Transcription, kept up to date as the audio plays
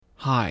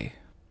Hi,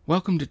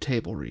 welcome to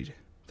Table Read,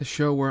 the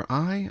show where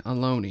I,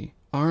 Aloni,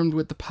 armed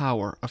with the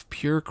power of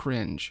pure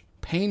cringe,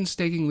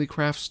 painstakingly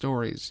craft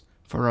stories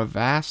for a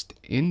vast,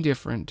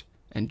 indifferent,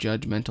 and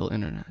judgmental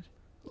internet.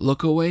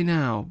 Look away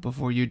now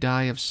before you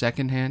die of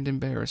secondhand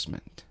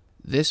embarrassment.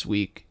 This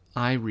week,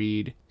 I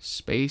read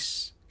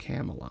Space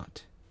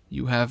Camelot.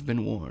 You have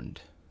been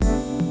warned.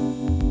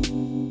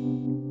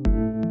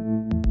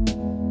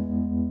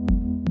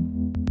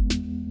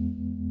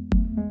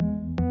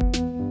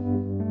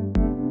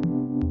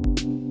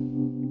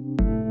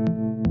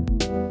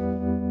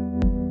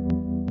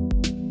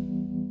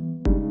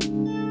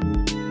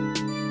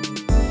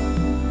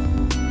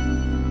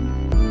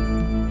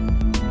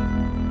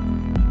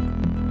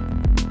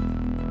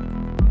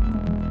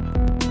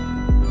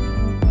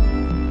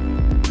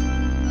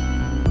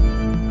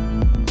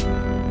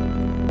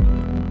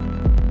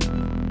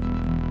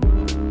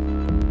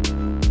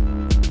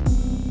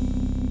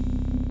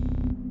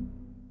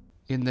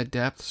 In the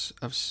depths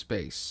of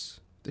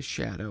space, the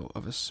shadow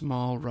of a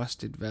small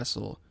rusted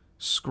vessel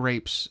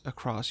scrapes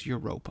across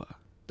Europa,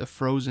 the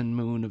frozen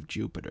moon of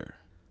Jupiter.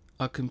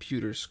 A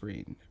computer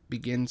screen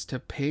begins to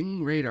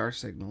ping radar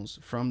signals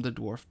from the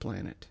dwarf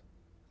planet.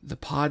 The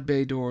pod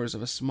bay doors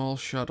of a small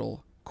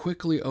shuttle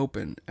quickly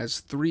open as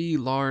 3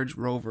 large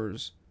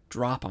rovers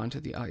drop onto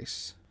the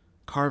ice,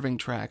 carving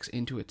tracks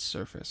into its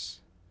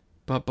surface.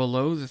 But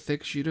below the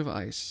thick sheet of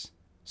ice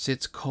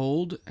sits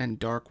cold and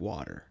dark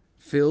water,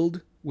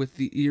 filled with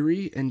the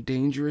eerie and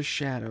dangerous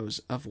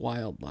shadows of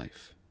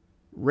wildlife.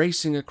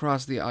 Racing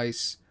across the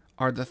ice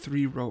are the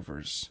 3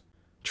 rovers,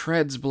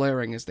 treads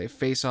blaring as they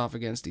face off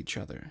against each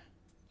other,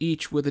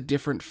 each with a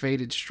different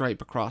faded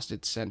stripe across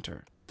its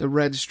center. The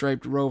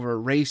red-striped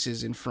rover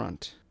races in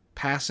front,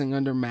 passing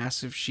under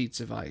massive sheets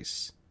of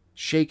ice,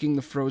 shaking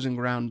the frozen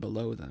ground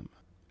below them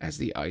as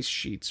the ice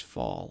sheets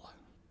fall.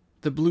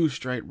 The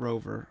blue-striped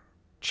rover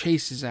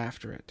chases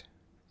after it,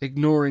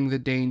 ignoring the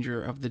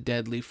danger of the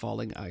deadly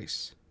falling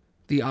ice.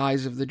 The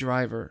eyes of the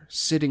driver,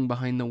 sitting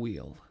behind the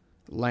wheel,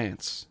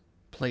 Lance,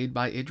 played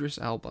by Idris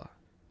Elba,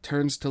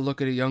 turns to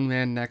look at a young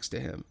man next to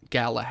him,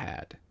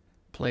 Galahad,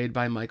 played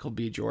by Michael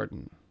B.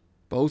 Jordan.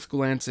 Both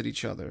glance at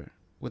each other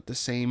with the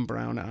same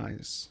brown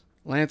eyes.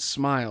 Lance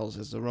smiles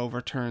as the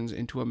rover turns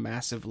into a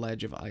massive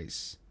ledge of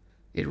ice.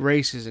 It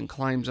races and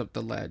climbs up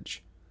the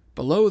ledge.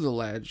 Below the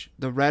ledge,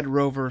 the red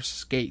rover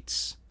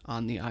skates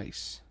on the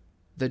ice.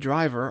 The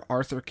driver,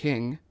 Arthur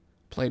King,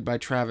 played by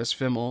Travis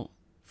Fimmel,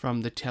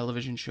 from the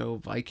television show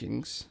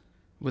Vikings,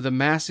 with a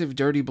massive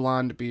dirty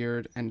blonde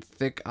beard and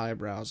thick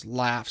eyebrows,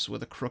 laughs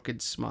with a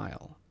crooked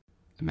smile.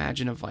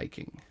 Imagine a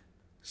Viking.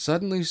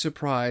 Suddenly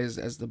surprised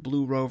as the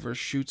blue rover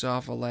shoots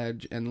off a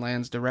ledge and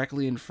lands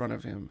directly in front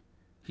of him,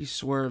 he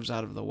swerves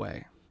out of the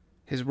way,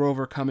 his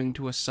rover coming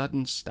to a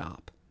sudden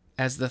stop,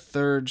 as the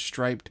 3rd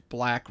striped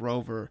black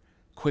rover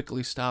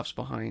quickly stops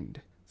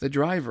behind. The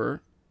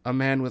driver, a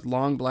man with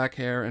long black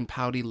hair and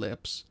pouty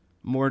lips,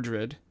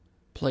 Mordred,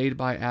 played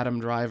by Adam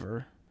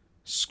Driver,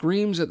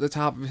 screams at the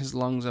top of his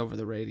lungs over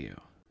the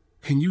radio.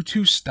 "Can you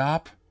 2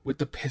 stop with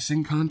the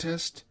pissing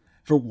contest?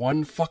 For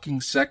 1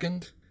 fucking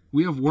second?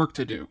 We have work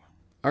to do."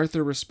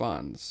 Arthur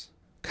responds,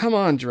 "Come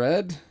on,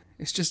 Dredd.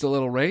 It's just a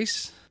little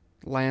race."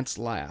 Lance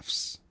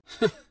laughs.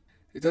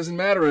 "It doesn't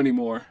matter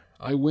anymore.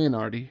 I win,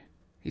 Artie."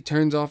 He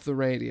turns off the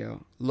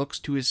radio, looks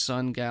to his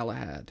son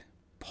Galahad,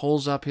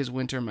 pulls up his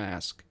winter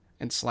mask,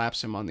 and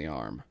slaps him on the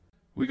arm.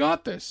 "We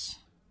got this.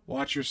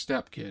 Watch your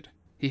step, kid."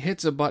 He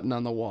hits a button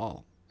on the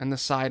wall, and the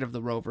side of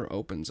the rover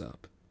opens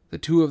up, the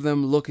 2 of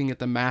them looking at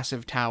the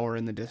massive tower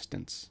in the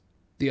distance,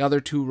 the other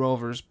 2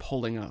 rovers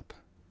pulling up.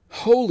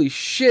 "Holy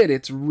shit,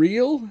 it's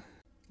real?"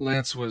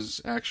 Lance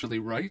was actually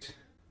right.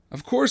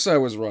 "Of course I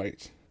was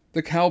right.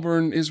 The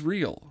Calburn is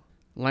real."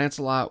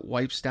 Lancelot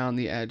wipes down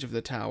the edge of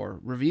the tower,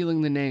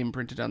 revealing the name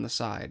printed on the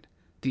side,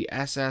 the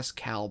SS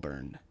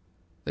Calburn.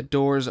 The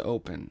doors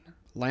open.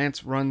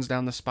 Lance runs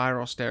down the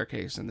spiral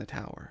staircase in the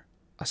tower.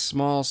 A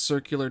small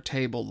circular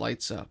table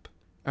lights up.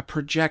 A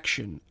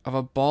projection of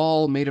a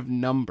ball made of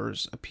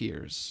numbers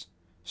appears.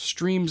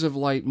 Streams of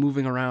light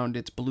moving around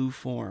its blue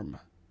form.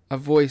 A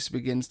voice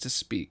begins to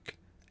speak.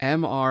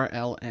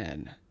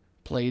 MRLN,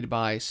 played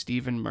by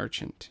Stephen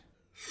Merchant.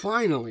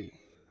 "Finally!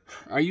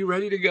 Are you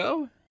ready to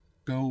go?"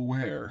 "Go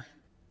where?"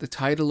 The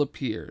title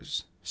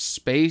appears.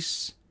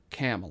 Space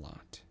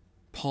Camelot.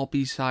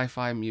 Pulpy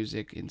sci-fi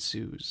music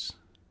ensues.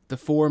 The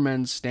 4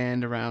 men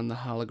stand around the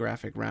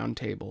holographic round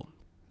table.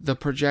 The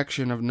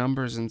projection of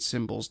numbers and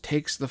symbols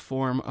takes the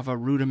form of a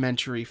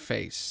rudimentary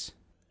face.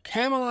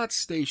 "Camelot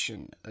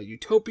Station, a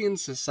utopian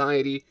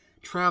society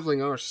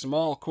traveling our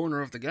small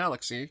corner of the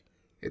galaxy.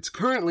 It's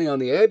currently on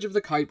the edge of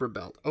the Kuiper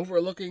Belt,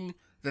 overlooking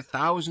the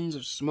thousands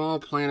of small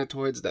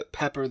planetoids that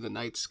pepper the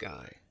night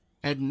sky.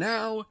 And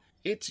now,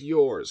 it's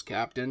yours,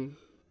 Captain.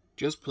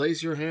 Just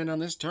place your hand on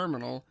this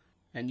terminal,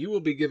 and you will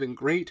be given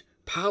great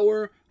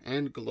power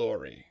and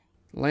glory."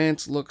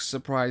 Lance looks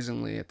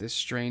surprisingly at this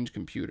strange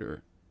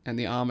computer and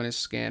the ominous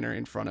scanner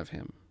in front of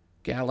him.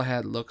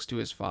 Galahad looks to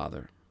his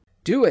father.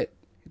 "Do it!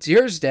 It's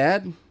yours,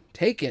 Dad.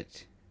 Take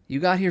it. You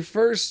got here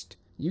first.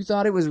 You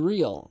thought it was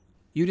real."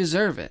 You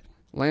deserve it.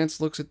 Lance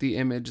looks at the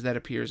image that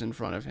appears in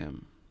front of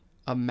him.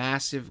 A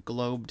massive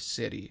globed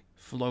city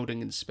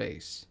floating in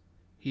space.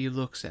 He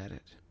looks at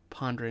it,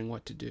 pondering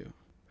what to do.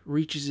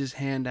 Reaches his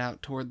hand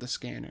out toward the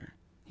scanner.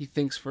 He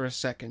thinks for a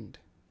second,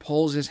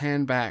 pulls his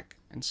hand back,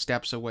 and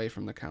steps away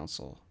from the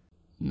council.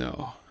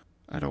 No,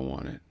 I don't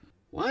want it.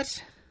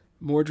 What?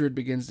 Mordred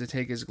begins to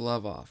take his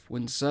glove off,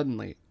 when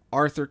suddenly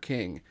Arthur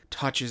King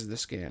touches the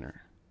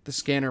scanner. The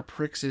scanner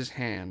pricks his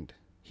hand.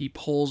 He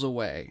pulls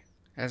away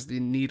as the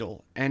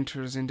needle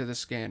enters into the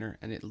scanner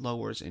and it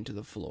lowers into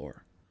the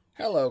floor.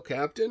 Hello,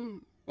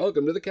 Captain.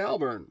 Welcome to the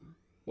Calburn.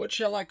 What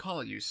shall I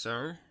call you,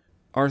 sir?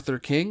 Arthur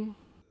King?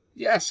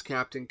 Yes,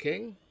 Captain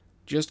King.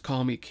 Just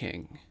call me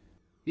King.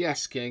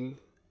 Yes, King.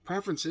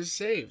 Preferences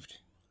saved.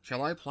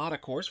 Shall I plot a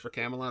course for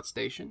Camelot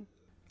Station?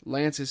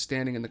 Lance is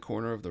standing in the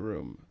corner of the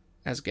room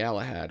as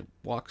Galahad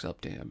walks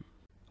up to him.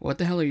 What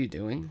the hell are you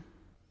doing?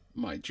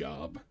 My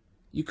job.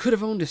 You could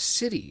have owned a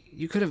city.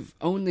 You could have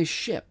owned this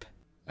ship.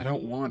 I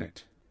don't want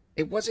it.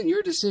 It wasn't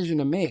your decision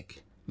to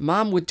make.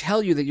 Mom would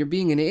tell you that you're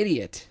being an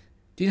idiot.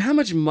 Do you know how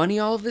much money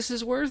all of this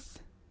is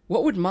worth?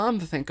 What would Mom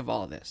think of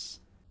all this?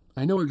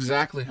 I know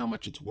exactly how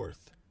much it's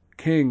worth.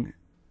 King,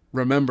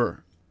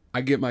 remember,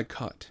 I get my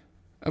cut.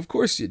 Of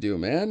course you do,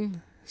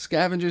 man.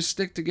 Scavengers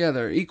stick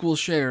together, equal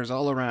shares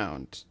all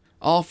around.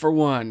 All for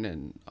one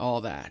and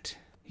all that.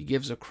 He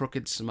gives a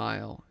crooked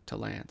smile to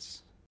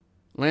Lance.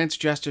 Lance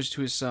gestures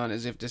to his son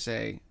as if to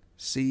say,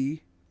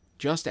 see?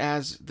 Just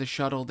as the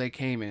shuttle they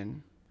came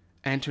in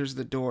enters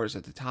the doors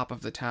at the top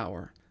of the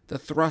tower, the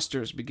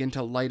thrusters begin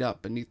to light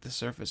up beneath the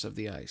surface of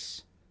the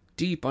ice.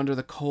 Deep under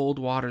the cold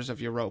waters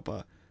of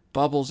Europa,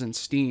 bubbles and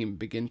steam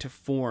begin to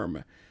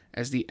form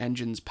as the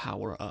engines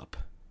power up.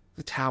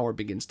 The tower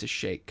begins to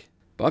shake.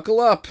 Buckle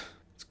up!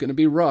 It's gonna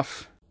be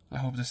rough. I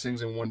hope this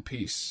thing's in one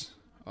piece.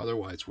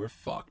 Otherwise, we're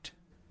fucked.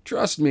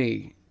 Trust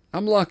me,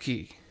 I'm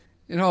lucky.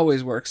 It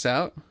always works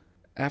out.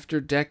 After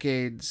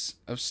decades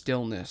of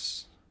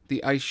stillness,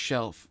 the ice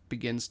shelf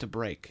begins to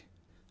break.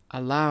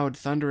 A loud,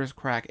 thunderous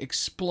crack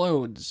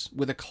explodes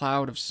with a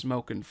cloud of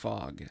smoke and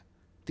fog.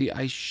 The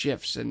ice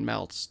shifts and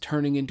melts,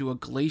 turning into a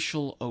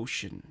glacial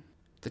ocean.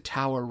 The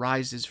tower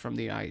rises from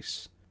the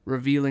ice,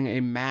 revealing a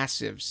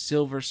massive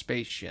silver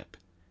spaceship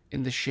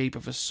in the shape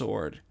of a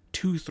sword,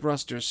 2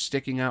 thrusters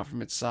sticking out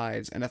from its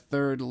sides, and a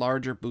third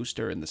larger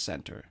booster in the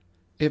center.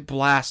 It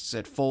blasts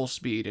at full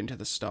speed into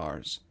the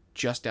stars,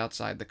 just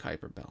outside the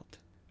Kuiper Belt.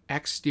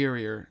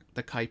 Exterior,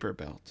 the Kuiper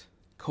Belt.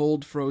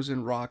 Cold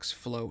frozen rocks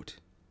float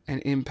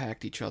and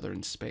impact each other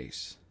in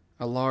space.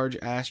 A large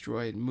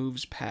asteroid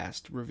moves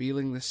past,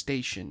 revealing the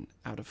station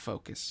out of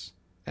focus.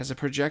 As a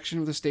projection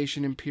of the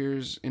station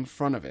appears in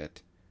front of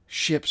it,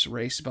 ships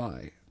race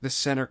by, the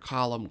center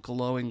column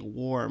glowing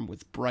warm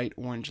with bright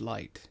orange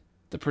light.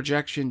 The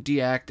projection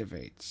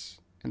deactivates,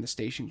 and the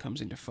station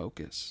comes into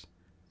focus.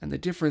 And the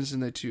difference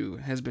in the two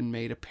has been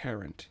made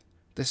apparent.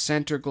 The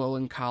center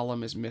glowing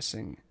column is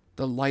missing.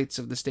 The lights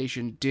of the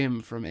station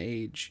dim from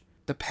age.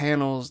 The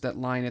panels that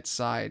line its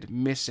side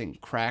missing,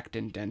 cracked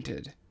and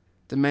dented.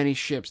 The many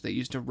ships that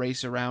used to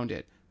race around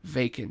it,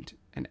 vacant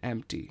and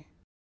empty.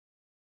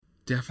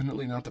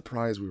 Definitely not the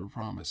prize we were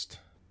promised.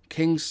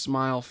 King's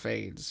smile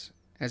fades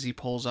as he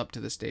pulls up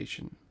to the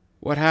station.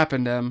 What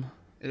happened, Em?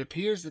 It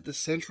appears that the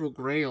central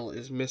grail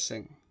is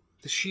missing.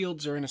 The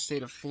shields are in a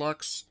state of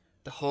flux.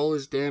 The hull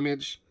is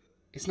damaged.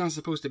 It's not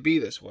supposed to be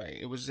this way.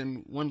 It was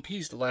in one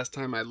piece the last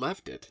time I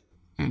left it.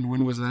 And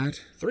when was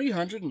that?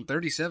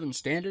 337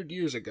 standard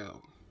years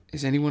ago.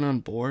 Is anyone on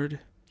board?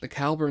 The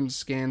Calburn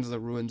scans the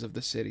ruins of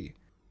the city.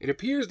 It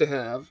appears to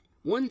have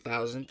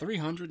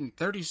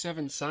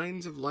 1,337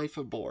 signs of life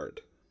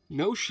aboard.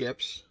 No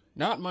ships,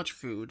 not much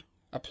food,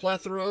 a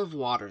plethora of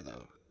water,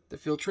 though. The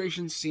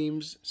filtration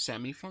seems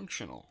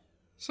semi-functional.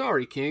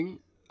 Sorry, King.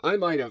 I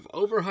might have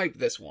overhyped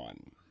this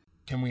one.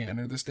 Can we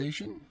enter the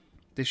station?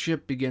 The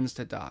ship begins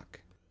to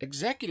dock.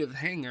 Executive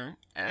hangar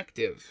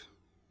active.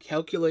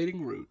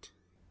 Calculating route.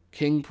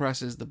 King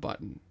presses the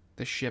button.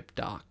 The ship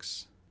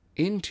docks.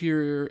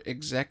 Interior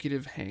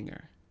executive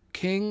hangar.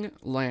 King,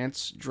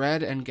 Lance,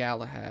 Dredd, and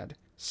Galahad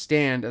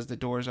stand as the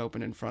doors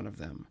open in front of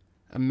them.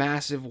 A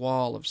massive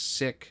wall of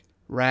sick,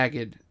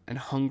 ragged, and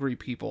hungry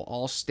people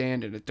all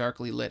stand in a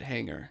darkly lit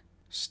hangar,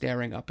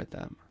 staring up at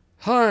them.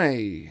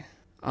 Hi,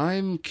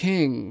 I'm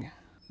King.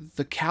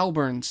 The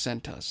Calburn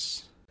sent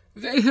us.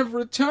 They have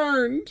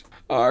returned!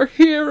 Our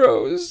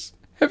heroes!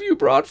 Have you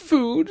brought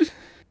food?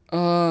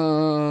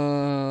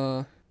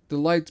 The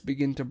lights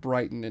begin to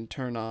brighten and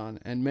turn on,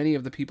 and many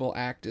of the people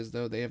act as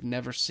though they have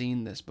never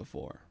seen this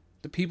before.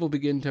 The people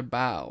begin to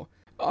bow.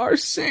 Our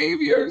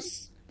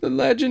saviors! The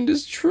legend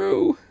is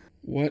true!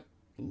 What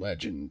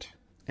legend?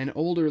 An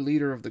older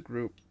leader of the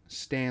group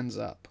stands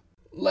up.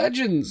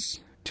 Legends,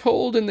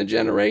 told in the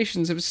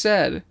generations, have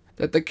said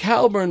that the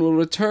Calburn will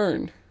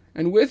return,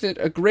 and with it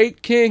a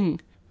great king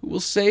who will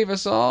save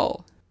us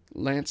all.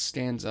 Lance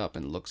stands up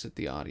and looks at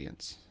the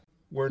audience.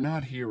 We're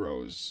not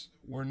heroes.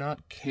 We're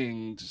not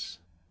kings.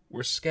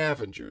 We're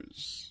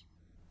scavengers.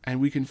 And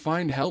we can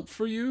find help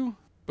for you,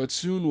 but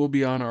soon we'll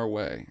be on our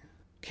way.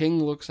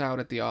 King looks out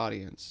at the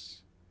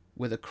audience.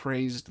 with a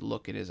crazed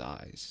look in his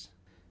eyes.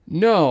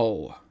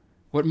 "No,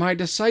 what my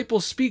disciple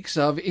speaks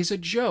of is a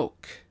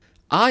joke.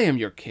 I am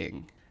your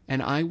king,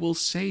 and I will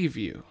save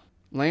you."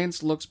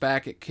 Lance looks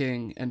back at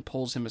King and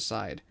pulls him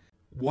aside.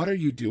 "What are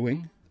you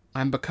doing?"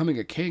 "I'm becoming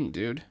a king,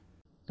 dude."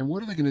 "And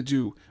what are they going to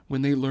do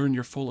when they learn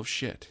you're full of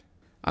shit?"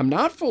 "I'm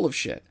not full of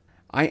shit.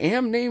 I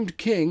am named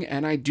king,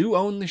 and I do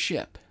own the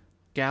ship."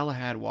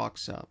 Galahad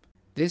walks up.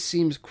 "This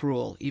seems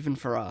cruel, even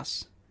for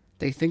us.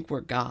 They think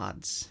we're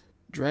gods."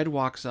 Dredd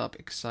walks up,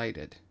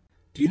 excited.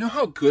 "Do you know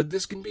how good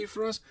this can be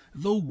for us?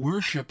 They'll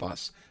worship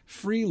us.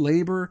 Free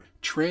labor,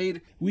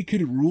 trade, we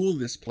could rule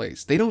this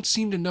place. They don't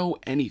seem to know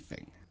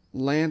anything."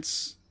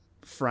 Lance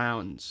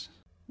frowns.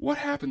 "What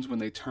happens when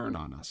they turn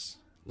on us?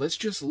 Let's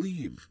just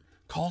leave.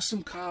 Call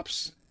some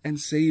cops and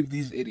save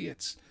these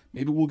idiots.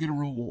 Maybe we'll get a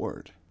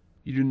reward."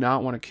 "You do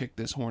not want to kick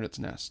this hornet's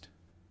nest."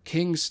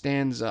 King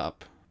stands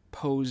up,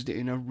 posed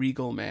in a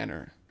regal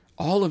manner.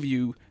 "All of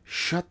you,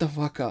 shut the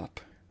fuck up.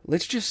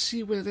 Let's just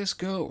see where this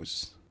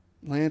goes."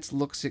 Lance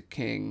looks at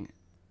King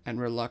and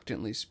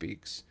reluctantly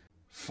speaks.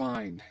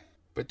 "Fine,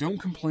 but don't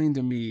complain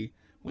to me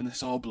when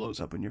this all blows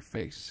up in your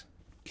face."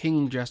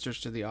 King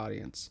gestures to the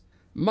audience.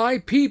 "My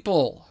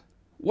people,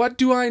 what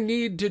do I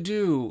need to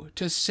do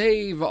to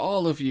save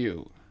all of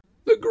you?"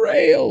 "The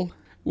Grail!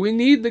 We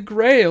need the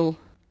Grail!"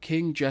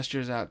 King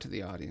gestures out to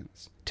the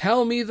audience.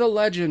 "Tell me the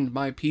legend,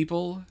 my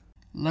people."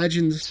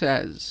 "Legend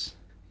says,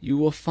 you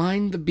will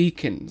find the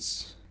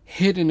beacons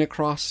hidden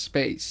across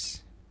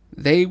space.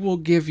 They will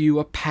give you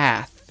a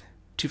path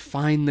to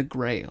find the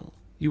Grail.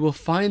 You will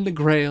find the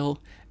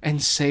Grail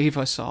and save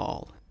us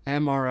all."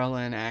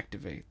 MRLN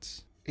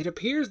activates. "It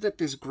appears that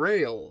this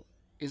Grail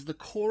is the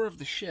core of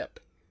the ship,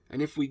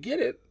 and if we get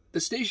it, the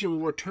station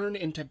will return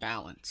into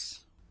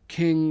balance."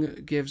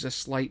 King gives a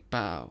slight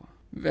bow.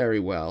 "Very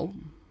well.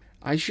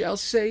 I shall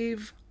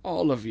save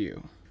all of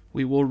you.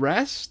 We will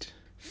rest,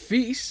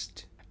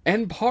 feast,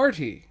 and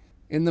party.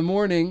 In the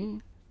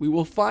morning, we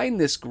will find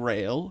this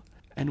Grail,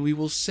 and we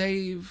will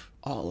save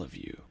all of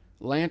you."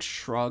 Lance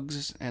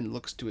shrugs and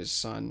looks to his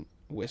son,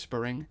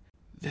 whispering,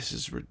 "This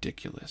is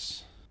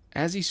ridiculous."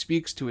 As he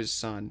speaks to his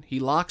son, he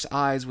locks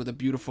eyes with a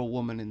beautiful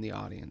woman in the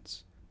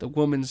audience. The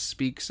woman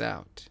speaks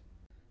out.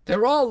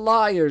 "They're all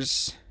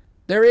liars.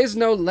 There is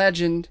no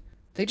legend.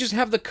 They just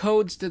have the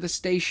codes to the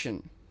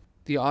station."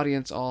 The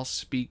audience all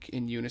speak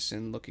in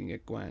unison, looking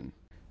at Gwen.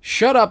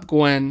 "Shut up,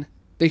 Gwen.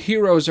 The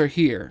heroes are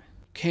here."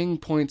 King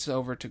points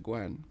over to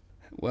Gwen.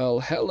 "Well,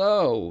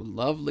 hello,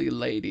 lovely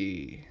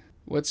lady.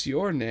 What's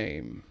your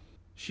name?"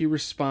 She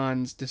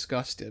responds,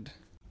 disgusted.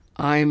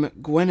 "I'm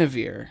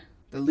Guinevere,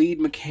 the lead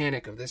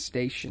mechanic of this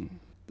station."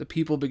 The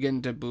people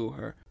begin to boo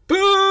her.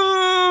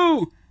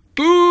 "Boo!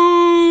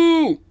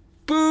 Boo!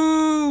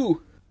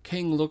 Boo!"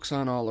 King looks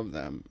on all of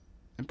them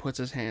and puts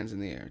his hands in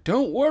the air.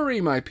 "Don't worry,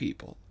 my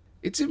people.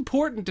 It's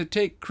important to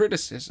take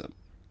criticism.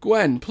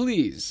 Gwen,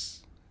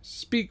 please,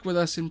 speak with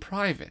us in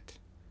private.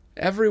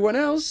 Everyone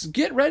else,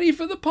 get ready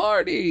for the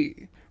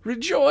party.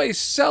 Rejoice,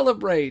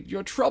 celebrate.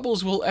 Your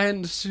troubles will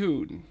end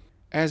soon."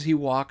 As he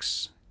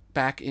walks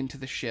back into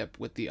the ship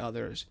with the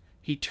others,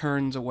 he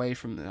turns away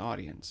from the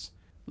audience,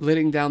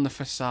 letting down the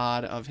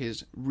facade of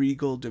his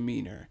regal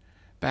demeanor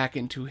back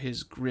into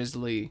his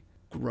grisly,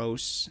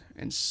 gross,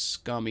 and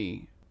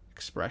scummy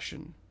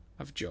expression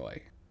of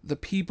joy. The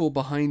people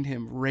behind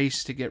him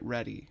race to get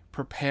ready,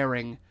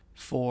 preparing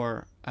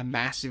for a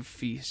massive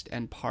feast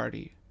and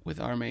party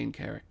with our main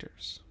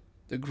characters.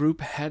 The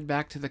group head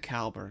back to the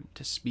Caliburn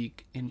to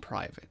speak in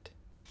private.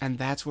 And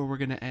that's where we're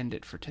going to end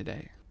it for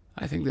today.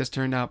 I think this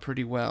turned out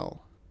pretty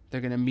well.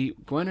 They're going to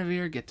meet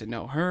Guinevere, get to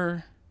know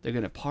her. They're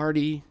going to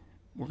party.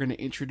 We're going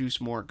to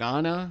introduce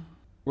Morgana.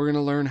 We're going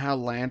to learn how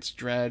Lance,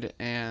 Dredd,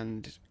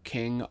 and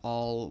King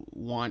all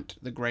want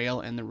the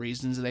Grail and the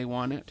reasons they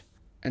want it.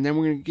 And then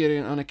we're going to get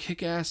in on a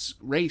kick-ass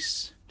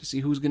race to see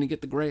who's going to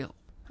get the Grail.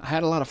 I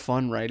had a lot of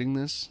fun writing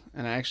this,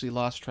 and I actually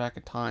lost track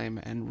of time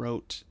and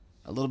wrote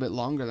a little bit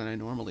longer than I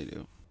normally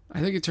do.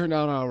 I think it turned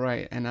out all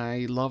right, and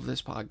I love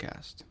this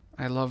podcast.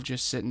 I love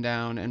just sitting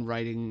down and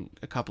writing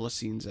a couple of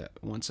scenes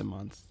once a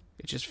month.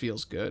 It just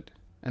feels good.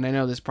 And I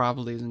know this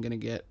probably isn't going to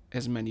get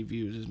as many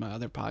views as my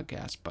other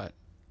podcasts, but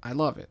I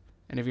love it.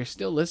 And if you're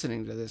still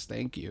listening to this,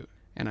 thank you.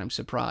 And I'm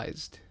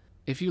surprised.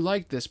 If you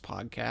like this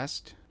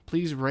podcast,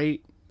 please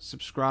rate,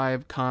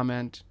 subscribe,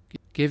 comment,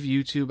 give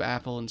YouTube,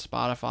 Apple, and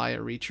Spotify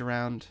a reach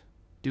around.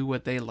 Do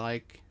what they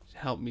like to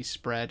help me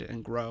spread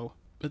and grow.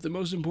 But the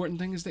most important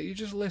thing is that you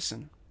just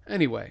listen.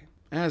 Anyway,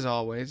 as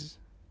always,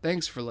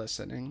 thanks for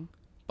listening.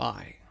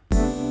 Bye.